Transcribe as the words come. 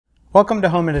Welcome to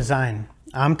Hohman Design.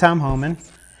 I'm Tom Hohman.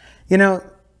 You know,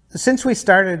 since we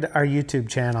started our YouTube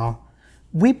channel,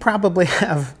 we probably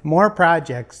have more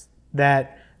projects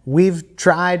that we've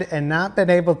tried and not been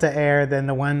able to air than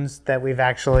the ones that we've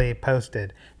actually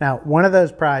posted. Now, one of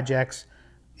those projects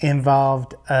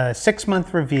involved a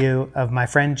 6-month review of my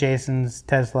friend Jason's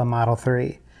Tesla Model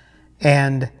 3.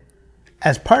 And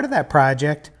as part of that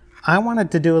project, I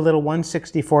wanted to do a little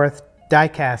 1/64th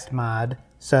diecast mod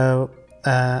so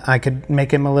I could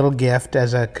make him a little gift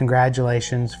as a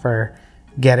congratulations for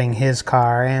getting his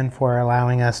car and for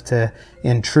allowing us to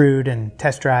intrude and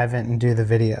test drive it and do the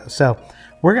video. So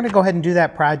we're going to go ahead and do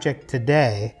that project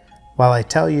today while I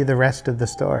tell you the rest of the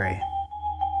story.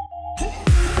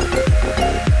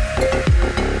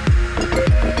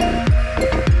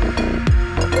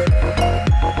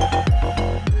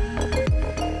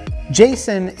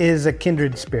 Jason is a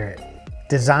kindred spirit,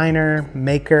 designer,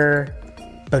 maker,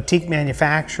 boutique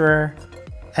manufacturer,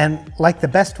 and like the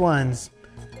best ones,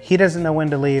 he doesn't know when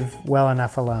to leave well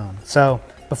enough alone. So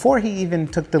before he even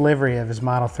took delivery of his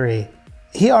Model 3,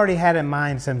 he already had in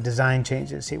mind some design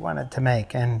changes he wanted to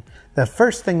make. And the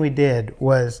first thing we did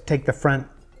was take the front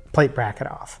plate bracket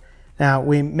off. Now,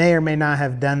 we may or may not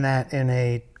have done that in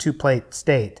a 2-plate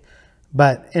state,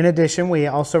 but in addition, we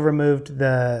also removed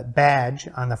the badge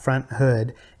on the front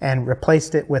hood and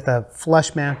replaced it with a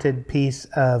flush-mounted piece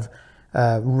of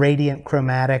radiant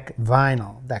chromatic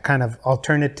vinyl that kind of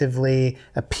alternatively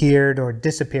appeared or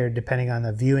disappeared depending on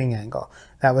the viewing angle.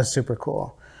 That was super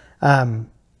cool. Then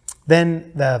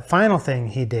the final thing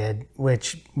he did,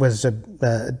 which was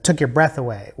took your breath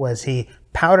away, was he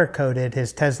powder coated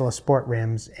his Tesla sport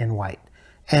rims in white.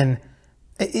 And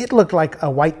it looked like a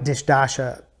white dish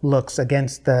dasha looks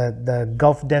against the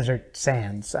Gulf Desert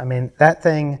sands. I mean, that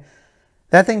thing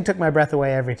took my breath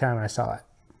away every time I saw it.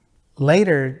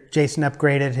 Later, Jason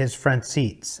upgraded his front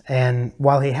seats, and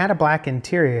while he had a black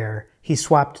interior, he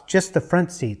swapped just the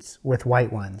front seats with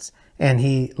white ones, and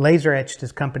he laser etched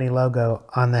his company logo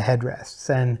on the headrests.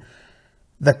 And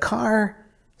the car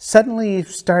suddenly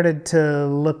started to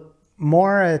look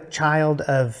more a child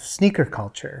of sneaker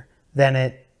culture than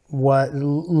it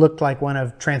looked like one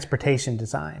of transportation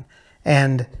design.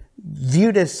 And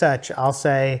viewed as such, I'll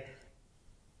say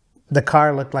the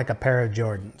car looked like a pair of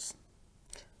Jordans.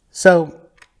 So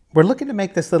we're looking to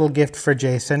make this little gift for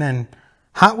Jason, and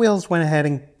Hot Wheels went ahead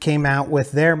and came out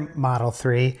with their Model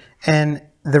 3, and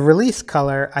the release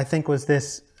color I think was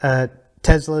this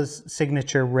Tesla's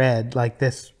signature red, like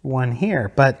this one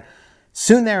here. But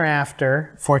soon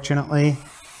thereafter, fortunately,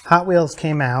 Hot Wheels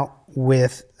came out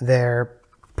with their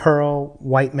pearl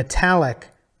white metallic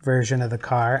version of the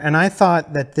car, and I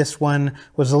thought that this one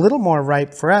was a little more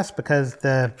ripe for us because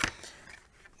the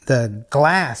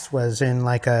glass was in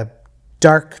like a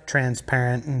dark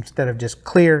transparent instead of just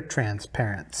clear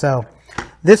transparent. So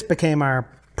this became our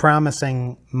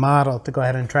promising model to go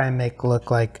ahead and try and make look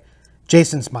like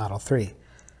Jason's Model 3.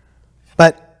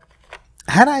 But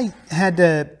had I had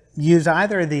to use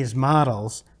either of these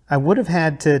models, I would have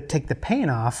had to take the paint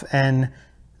off and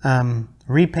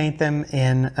repaint them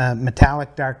in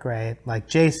metallic dark gray like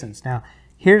Jason's. Now,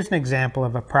 here's an example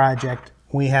of a project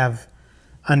we have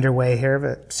underway here of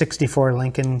a 64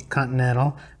 Lincoln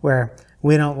Continental, where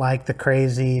we don't like the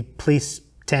crazy police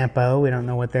tampo. We don't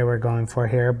know what they were going for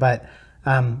here, but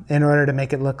in order to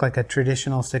make it look like a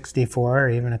traditional 64 or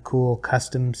even a cool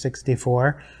custom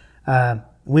 64,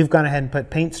 we've gone ahead and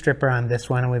put paint stripper on this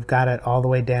one, and we've got it all the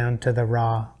way down to the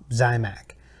raw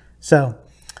Zymac. So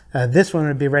this one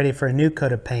would be ready for a new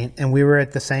coat of paint, and we were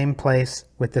at the same place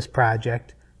with this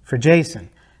project for Jason.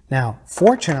 Now,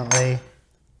 fortunately,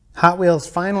 Hot Wheels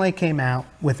finally came out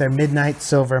with their Midnight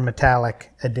Silver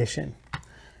Metallic Edition.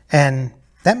 And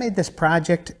that made this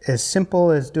project as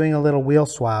simple as doing a little wheel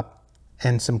swap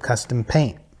and some custom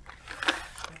paint.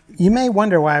 You may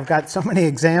wonder why I've got so many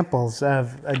examples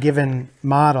of a given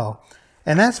model.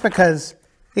 And that's because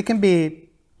it can be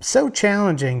so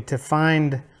challenging to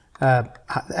find,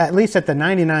 at least at the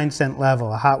 99-cent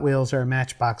level, a Hot Wheels or a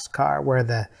Matchbox car, where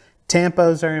the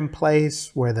tampos are in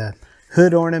place, where the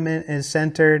hood ornament is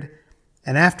centered,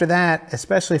 and after that,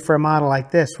 especially for a model like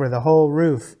this where the whole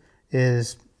roof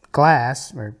is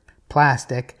glass or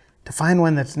plastic, to find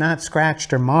one that's not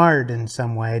scratched or marred in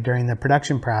some way during the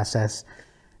production process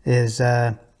is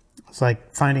it's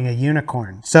like finding a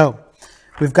unicorn. So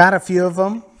we've got a few of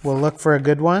them. We'll look for a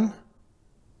good one.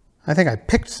 I think I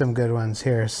picked some good ones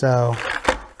here, so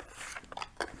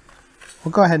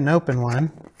we'll go ahead and open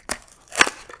one.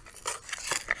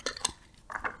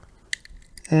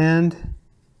 And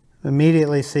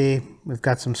immediately see we've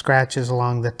got some scratches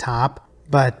along the top,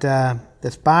 but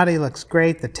This body looks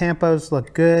great. The tampos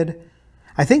look good.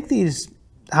 I think these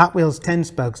Hot Wheels 10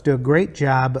 spokes do a great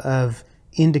job of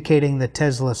indicating the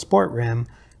Tesla Sport Rim.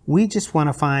 We just want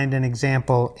to find an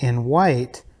example in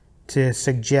white to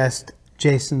suggest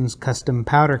Jason's custom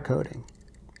powder coating.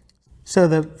 So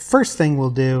the first thing we'll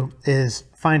do is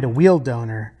find a wheel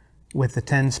donor with the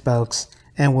 10 spokes,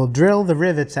 and we'll drill the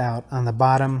rivets out on the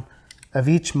bottom of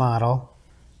each model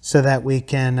so that we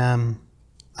can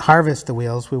harvest the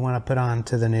wheels we want to put on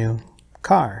to the new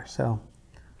car. So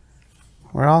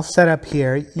we're all set up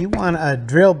here. You want a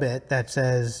drill bit that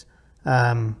says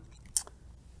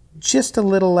just a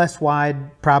little less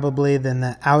wide probably than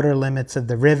the outer limits of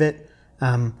the rivet,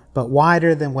 but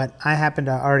wider than what I happen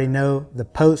to already know the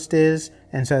post is.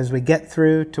 And so as we get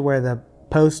through to where the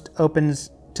post opens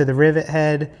to the rivet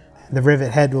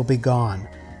head will be gone,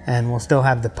 and we'll still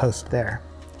have the post there.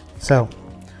 So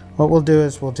what we'll do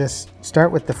is we'll just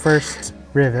start with the first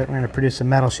rivet. We're going to produce some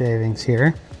metal shavings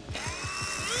here.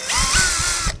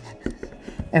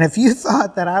 And if you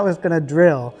thought that I was going to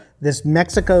drill this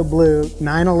Mexico Blue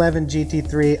 911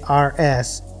 GT3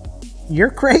 RS, you're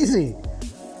crazy.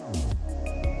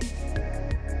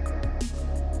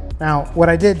 Now, what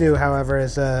I did do, however,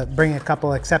 is bring a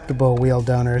couple acceptable wheel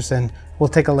donors, and we'll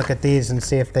take a look at these and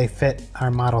see if they fit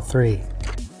our Model 3.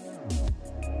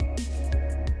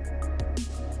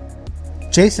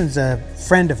 Jason's a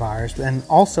friend of ours and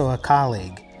also a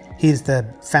colleague. He's the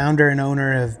founder and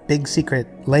owner of Big Secret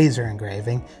Laser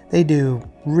Engraving. They do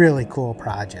really cool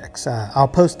projects. I'll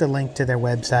post a link to their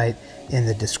website in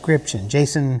the description.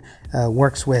 Jason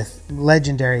works with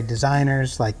legendary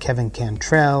designers like Kevin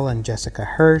Cantrell and Jessica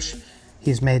Hirsch.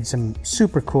 He's made some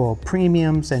super cool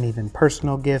premiums and even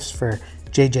personal gifts for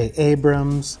J.J.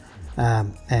 Abrams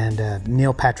and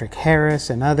Neil Patrick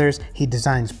Harris and others. He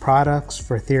designs products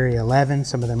for Theory 11,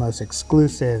 some of the most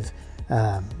exclusive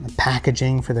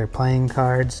packaging for their playing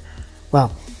cards.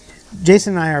 Well,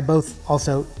 Jason and I are both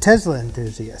also Tesla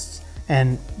enthusiasts,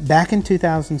 and back in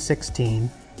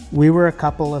 2016 we were a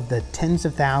couple of the tens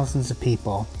of thousands of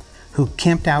people who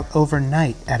camped out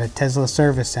overnight at a Tesla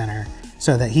service center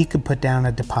so that he could put down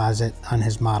a deposit on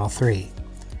his Model 3.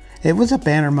 It was a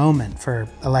banner moment for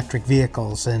electric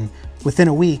vehicles, and within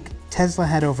a week Tesla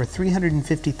had over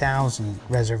 350,000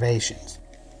 reservations.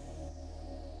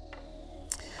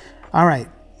 All right,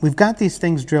 we've got these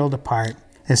things drilled apart.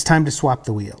 It's time to swap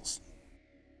the wheels.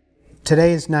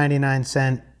 Today's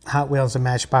 99-cent Hot Wheels and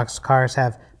Matchbox cars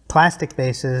have plastic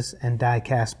bases and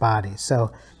die-cast bodies,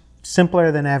 so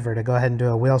simpler than ever to go ahead and do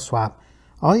a wheel swap.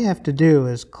 All you have to do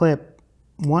is clip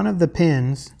one of the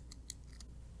pins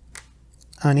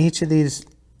on each of these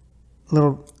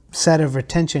little set of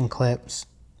retention clips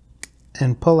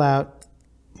and pull out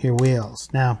your wheels.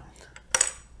 Now,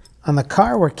 on the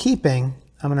car we're keeping,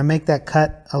 I'm going to make that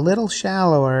cut a little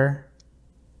shallower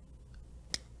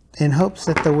in hopes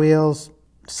that the wheels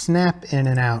snap in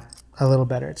and out a little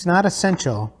better. It's not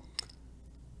essential,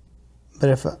 but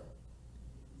if I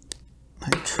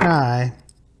try,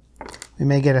 we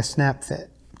may get a snap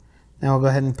fit. Now we'll go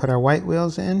ahead and put our white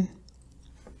wheels in.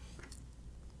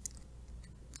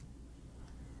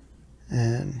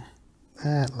 And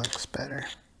that looks better.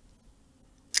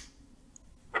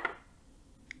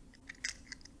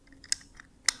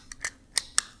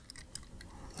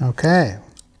 Okay,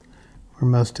 we're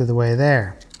most of the way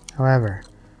there. However,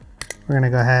 we're going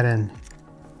to go ahead and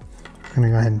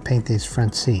paint these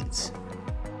front seats.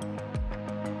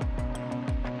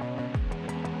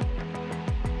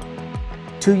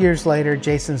 Two years later,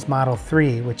 Jason's Model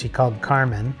 3, which he called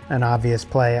Carmen, an obvious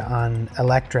play on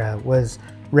Electra, was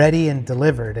ready and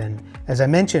delivered. And as I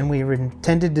mentioned, we were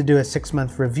intended to do a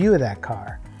 6-month review of that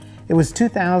car. It was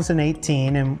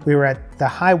 2018, and we were at the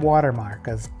high watermark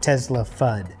of Tesla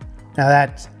FUD. Now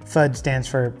that FUD stands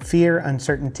for fear,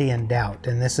 uncertainty, and doubt,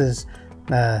 and this is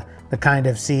the kind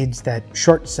of seeds that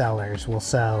short sellers will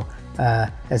sow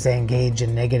as they engage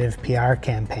in negative PR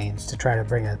campaigns to try to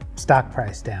bring a stock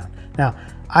price down. Now,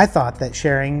 I thought that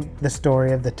sharing the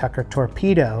story of the Tucker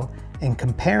torpedo and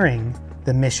comparing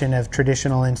the mission of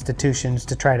traditional institutions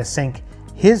to try to sink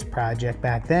his project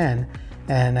back then,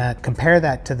 and compare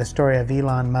that to the story of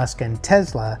Elon Musk and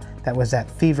Tesla that was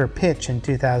at fever pitch in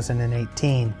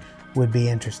 2018 would be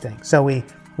interesting. So we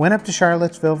went up to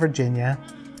Charlottesville, Virginia,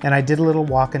 and I did a little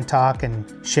walk and talk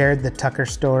and shared the Tucker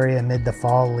story amid the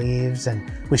fall leaves,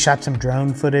 and we shot some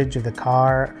drone footage of the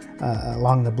car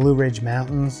along the Blue Ridge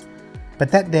Mountains. But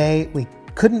that day we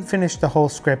couldn't finish the whole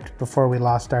script before we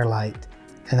lost our light.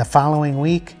 And the following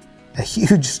week, a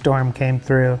huge storm came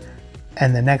through,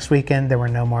 and the next weekend there were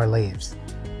no more leaves.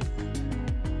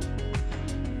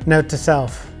 Note to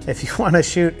self, if you want to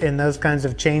shoot in those kinds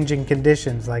of changing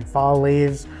conditions like fall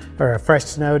leaves or a fresh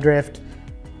snowdrift,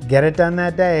 get it done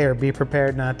that day or be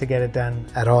prepared not to get it done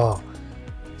at all.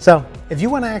 So if you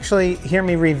want to actually hear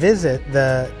me revisit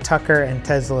the Tucker and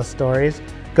Tesla stories,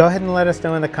 go ahead and let us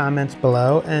know in the comments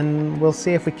below, and we'll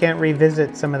see if we can't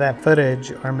revisit some of that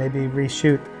footage or maybe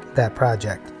reshoot that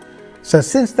project. So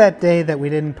since that day that we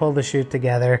didn't pull the shoot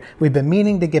together, we've been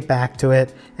meaning to get back to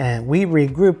it, and we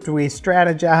regrouped, we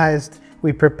strategized,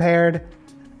 we prepared,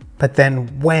 but then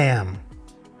wham,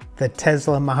 the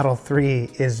Tesla Model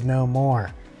 3 is no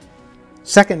more.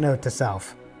 Second note to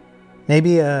self,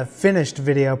 maybe a finished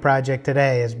video project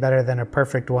today is better than a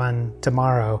perfect one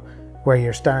tomorrow where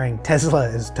your starring Tesla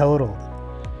is totaled.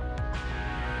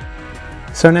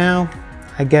 So now,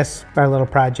 I guess our little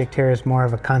project here is more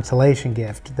of a consolation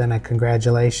gift than a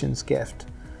congratulations gift.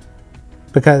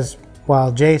 Because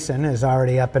while Jason is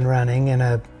already up and running in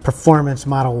a performance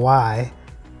Model Y,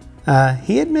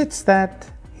 he admits that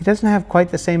he doesn't have quite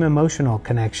the same emotional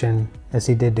connection as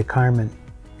he did to Carmen.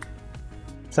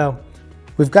 So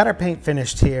we've got our paint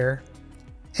finished here,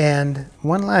 and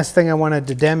one last thing I wanted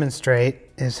to demonstrate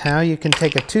is how you can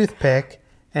take a toothpick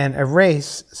and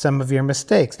erase some of your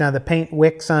mistakes. Now the paint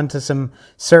wicks onto some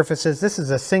surfaces. This is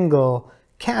a single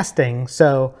casting,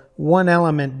 so one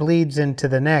element bleeds into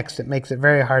the next. It makes it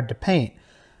very hard to paint.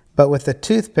 But with the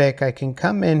toothpick, I can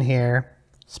come in here,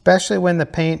 especially when the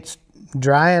paint's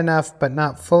dry enough but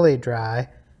not fully dry,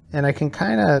 and I can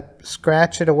kind of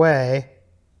scratch it away,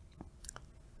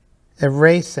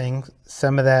 erasing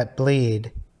some of that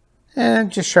bleed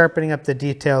and just sharpening up the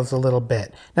details a little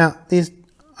bit. Now these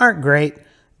aren't great,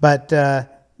 but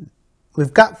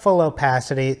we've got full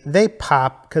opacity. They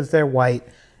pop because they're white,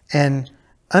 and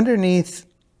underneath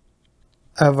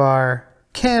of our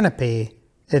canopy,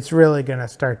 it's really going to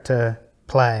start to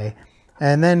play.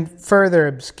 And then further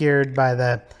obscured by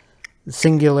the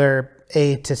singular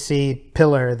A to C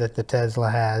pillar that the Tesla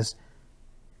has,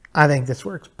 I think this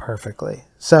works perfectly.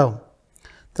 So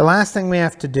the last thing we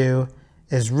have to do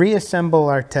is reassemble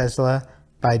our Tesla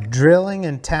by drilling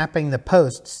and tapping the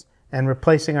posts and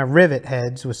replacing our rivet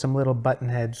heads with some little button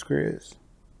head screws.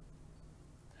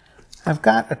 I've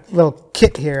got a little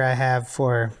kit here I have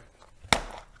for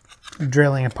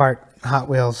drilling apart Hot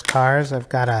Wheels cars. I've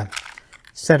got a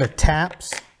set of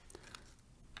taps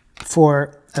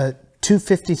for a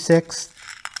 256,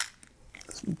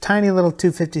 tiny little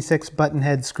 256 button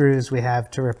head screws we have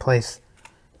to replace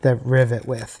the rivet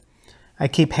with. I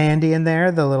keep handy in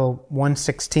there the little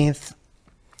 1/16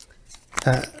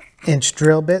 inch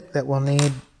drill bit that we'll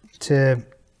need to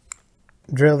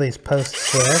drill these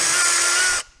posts with.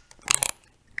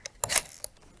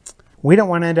 We don't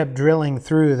want to end up drilling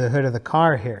through the hood of the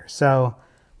car here, so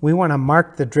we want to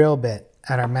mark the drill bit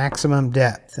at our maximum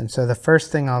depth. And so the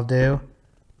first thing I'll do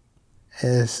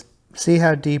is see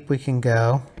how deep we can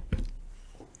go.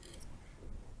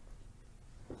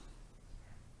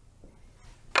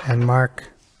 And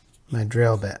mark my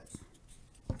drill bit.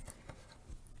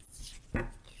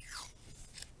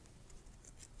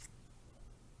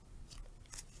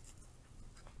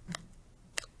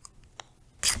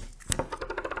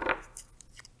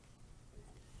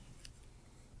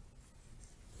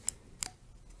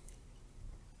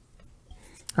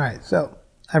 All right, so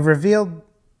I've revealed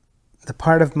the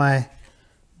part of my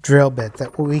drill bit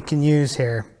that we can use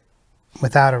here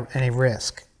without any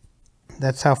risk.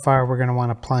 That's how far we're going to want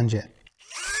to plunge it.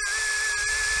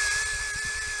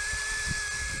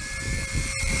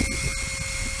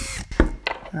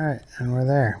 All right, and we're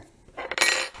there.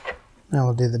 Now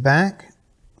we'll do the back.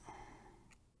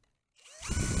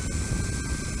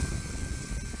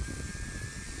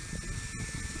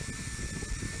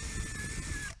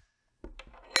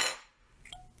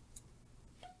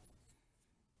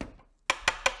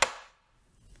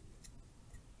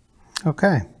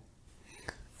 Okay,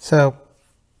 so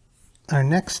our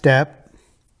next step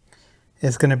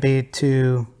is going to be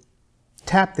to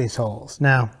tap these holes.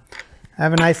 Now, I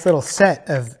have a nice little set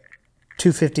of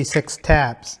 256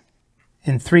 taps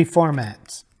in 3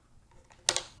 formats.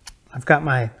 I've got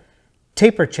my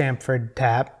taper chamfered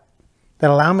tap that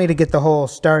allow me to get the hole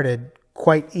started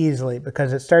quite easily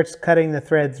because it starts cutting the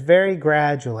threads very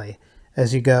gradually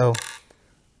as you go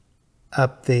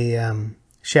up the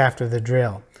shaft of the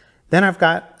drill. Then I've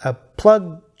got a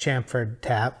plug chamfered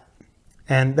tap,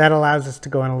 and that allows us to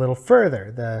go in a little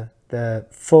further. The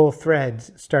full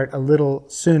threads start a little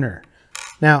sooner.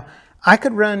 Now, I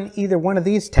could run either one of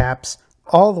these taps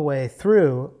all the way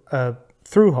through a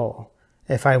through hole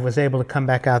if I was able to come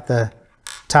back out the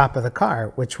top of the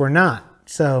car, which we're not.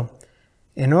 So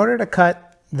in order to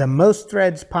cut the most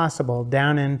threads possible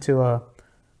down into a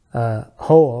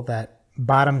hole that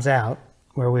bottoms out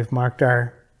where we've marked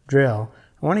our drill,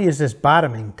 I want to use this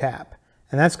bottoming tap.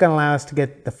 And that's going to allow us to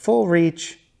get the full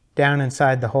reach down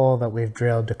inside the hole that we've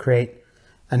drilled to create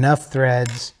enough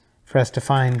threads for us to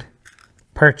find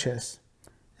purchase.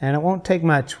 And it won't take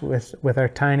much with our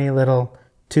tiny little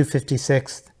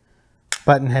 2/56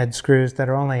 button head screws that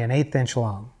are only 1/8 inch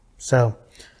long. So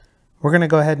we're going to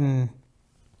go ahead and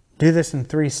do this in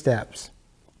 3 steps.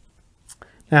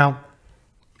 Now,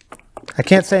 I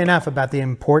can't say enough about the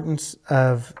importance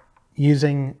of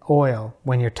using oil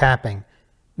when you're tapping.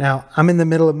 Now, I'm in the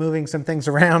middle of moving some things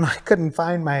around. I couldn't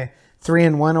find my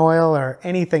 3-in-1 oil or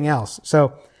anything else.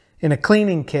 So in a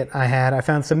cleaning kit I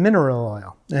found some mineral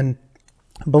oil. And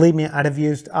believe me, I'd have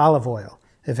used olive oil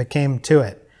if it came to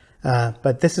it.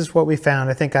 But this is what we found.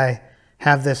 I think I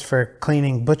have this for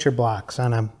cleaning butcher blocks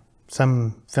on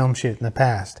some film shoot in the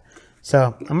past.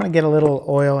 So I'm going to get a little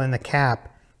oil in the cap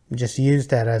and just use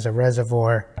that as a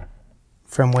reservoir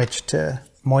from which to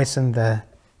moisten the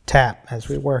tap as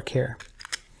we work here.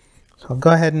 So I'll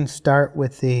go ahead and start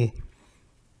with the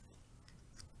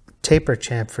taper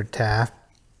chamfer tap.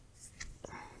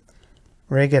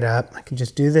 Rig it up. I can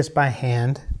just do this by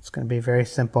hand. It's going to be very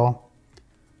simple.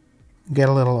 Get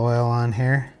a little oil on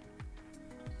here.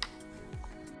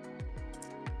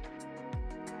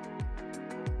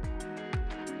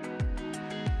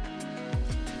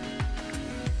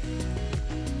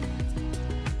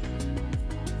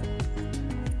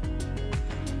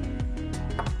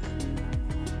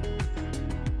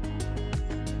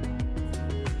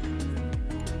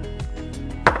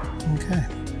 Okay,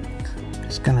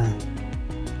 just gonna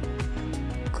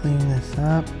clean this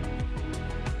up,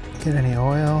 get any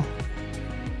oil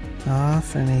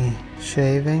off, any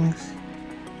shavings.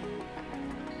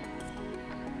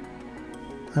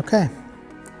 Okay,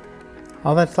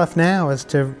 all that's left now is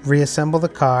to reassemble the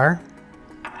car.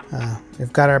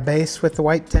 We've got our base with the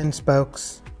white 10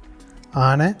 spokes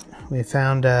on it. We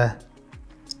found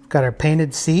got our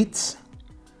painted seats.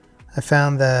 I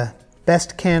found the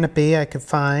best canopy I could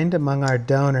find among our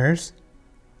donors.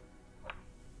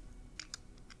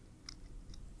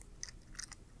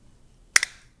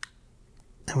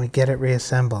 And we get it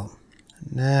reassembled.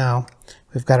 Now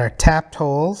we've got our tapped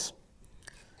holes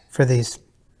for these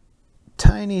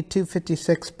tiny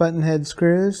 2/56 button head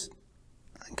screws.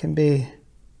 It can be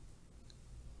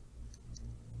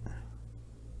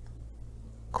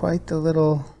quite the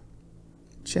little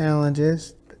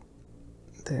challenges.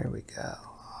 But there we go.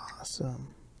 Awesome.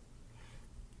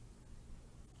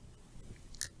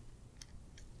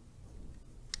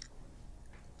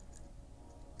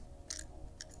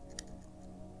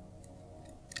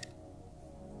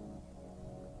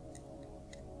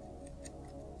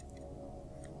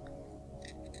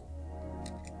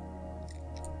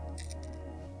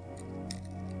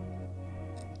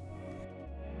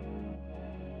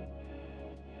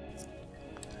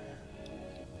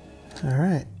 All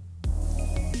right.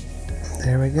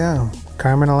 There we go.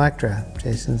 Carmen Electra,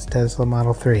 Jason's Tesla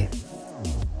Model 3.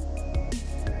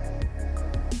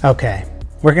 Okay,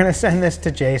 we're going to send this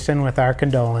to Jason with our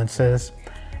condolences,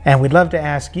 and we'd love to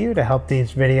ask you to help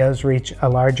these videos reach a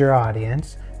larger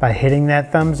audience by hitting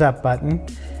that thumbs up button.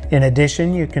 In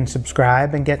addition, you can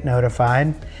subscribe and get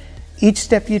notified. Each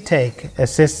step you take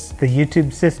assists the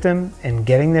YouTube system in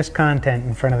getting this content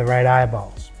in front of the right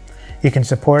eyeballs. You can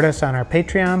support us on our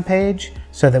Patreon page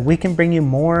so that we can bring you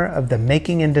more of the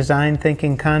making and design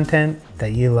thinking content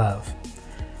that you love.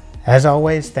 As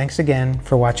always, thanks again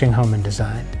for watching Hohman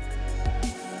Design.